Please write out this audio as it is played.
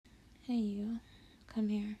Hey, you. Come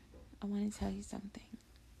here. I want to tell you something.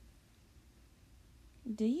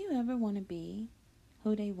 Do you ever want to be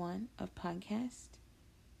who they want of podcast?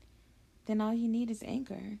 Then all you need is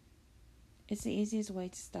Anchor. It's the easiest way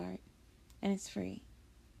to start, and it's free.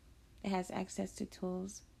 It has access to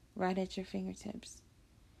tools right at your fingertips.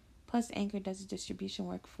 Plus, Anchor does the distribution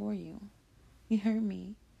work for you. You heard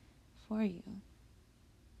me. For you.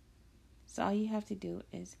 So all you have to do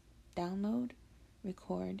is download,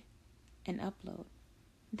 record, and upload.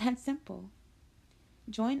 That's simple.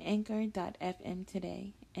 Join Anchor.fm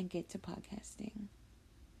today and get to podcasting.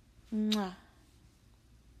 Mwah.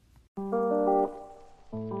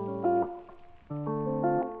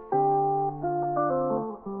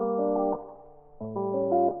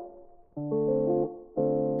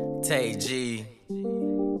 Tay G.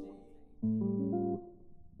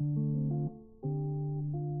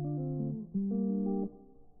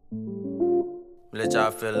 Let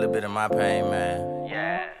y'all feel a little bit of my pain, man.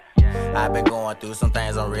 Yeah. I've been going through some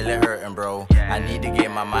things, I'm really hurting, bro. I need to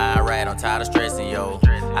get my mind right, I'm tired of stressing, yo.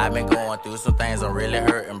 I've been going through some things, I'm really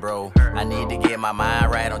hurting, bro. I need to get my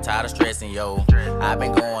mind right, I'm tired of stressing, yo. I've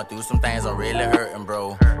been going through some things, I'm really hurting,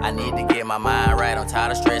 bro. I need to get my mind right, I'm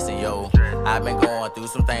tired of stressing, yo. I've been going through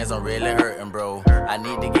some things, I'm really hurting, bro. I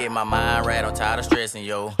need to get my mind right, I'm tired of stressing,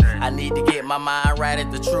 yo. I need to get my mind right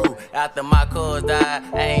at the truth. After my cuz died,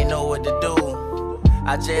 I ain't know what to do.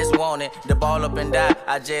 I just wanted the ball up and die.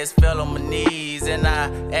 I just fell on my knees and I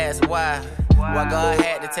asked why. Why God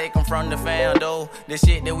had to take him from the fam, though. The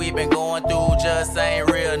shit that we been going through just ain't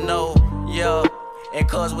real, no. Yeah, and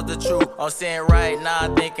cuz with the truth, I'm sitting right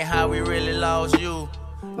now thinking how we really lost you.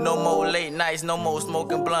 No more late nights, no more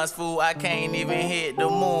smoking blunts, fool. I can't even hit the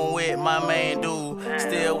moon with my main dude.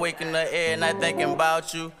 Still waking up every night thinking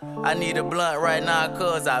about you. I need a blunt right now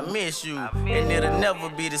cause I miss you. And it'll never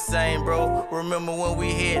be the same, bro. Remember when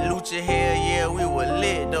we hit Lucha, hell yeah, we were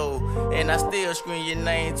lit though. And I still scream your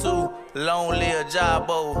name too. Long live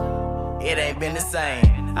Jabbo. It ain't been the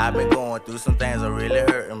same. I've been going through some things, I'm really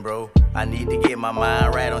hurting, bro. I need to get my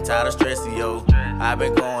mind right, I'm tired of stressing, yo. I've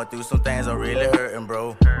been going through some things, I'm really hurting,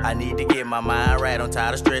 bro. I need to get my mind right, I'm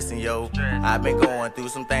tired of stressing, yo. I've been going through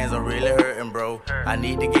some things, I'm really hurting, bro. I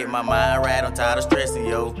need to get my mind right, I'm tired of stressing,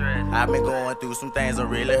 yo. I've been going through some things, I'm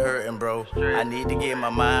really hurting, bro. I need to get my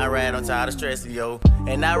mind right, I'm tired of stressing, yo.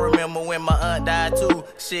 And I remember when my aunt died too.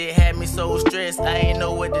 Shit had me so stressed, I ain't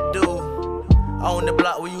know what to do. On the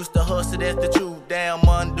block we used to hustle, that's the truth. Damn,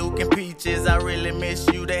 Monduke and Peaches, I really miss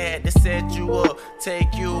you. They had to set you up,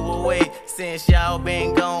 take you away. Since y'all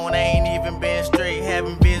been gone, I ain't even been straight.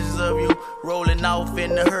 Having visions of you rolling off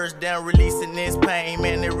in the hearse, down releasing this pain,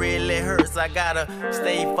 man, it really hurts. I gotta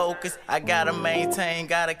stay focused, I gotta maintain,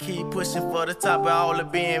 gotta keep pushing for the top of all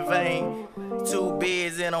it being vain. Too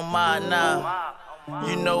busy and on my now.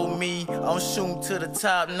 You know me, I'm shooting to the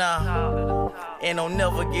top now. And I'm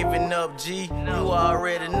never giving up, G. You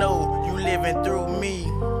already know, you living through me.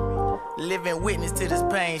 Living witness to this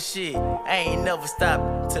pain shit. I ain't never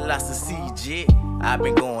stopped till I succeed, Jit. I've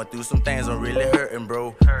been going through some things, I'm really hurting,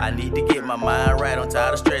 bro. I need to get my mind right, I'm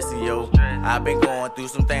tired of stressing, yo. I've been going through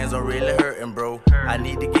some things, I'm really hurting, bro. I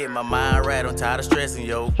need to get my mind right, I'm tired of stressing,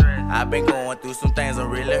 yo. I've been going through some things,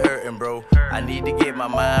 I'm really hurting, bro. I need to get my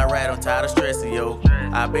mind right, I'm tired of stressing, yo.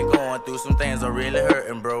 I've been going through some things, I'm really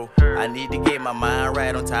hurting, bro. I need to get my mind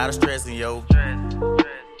right, I'm tired of stressing, yo.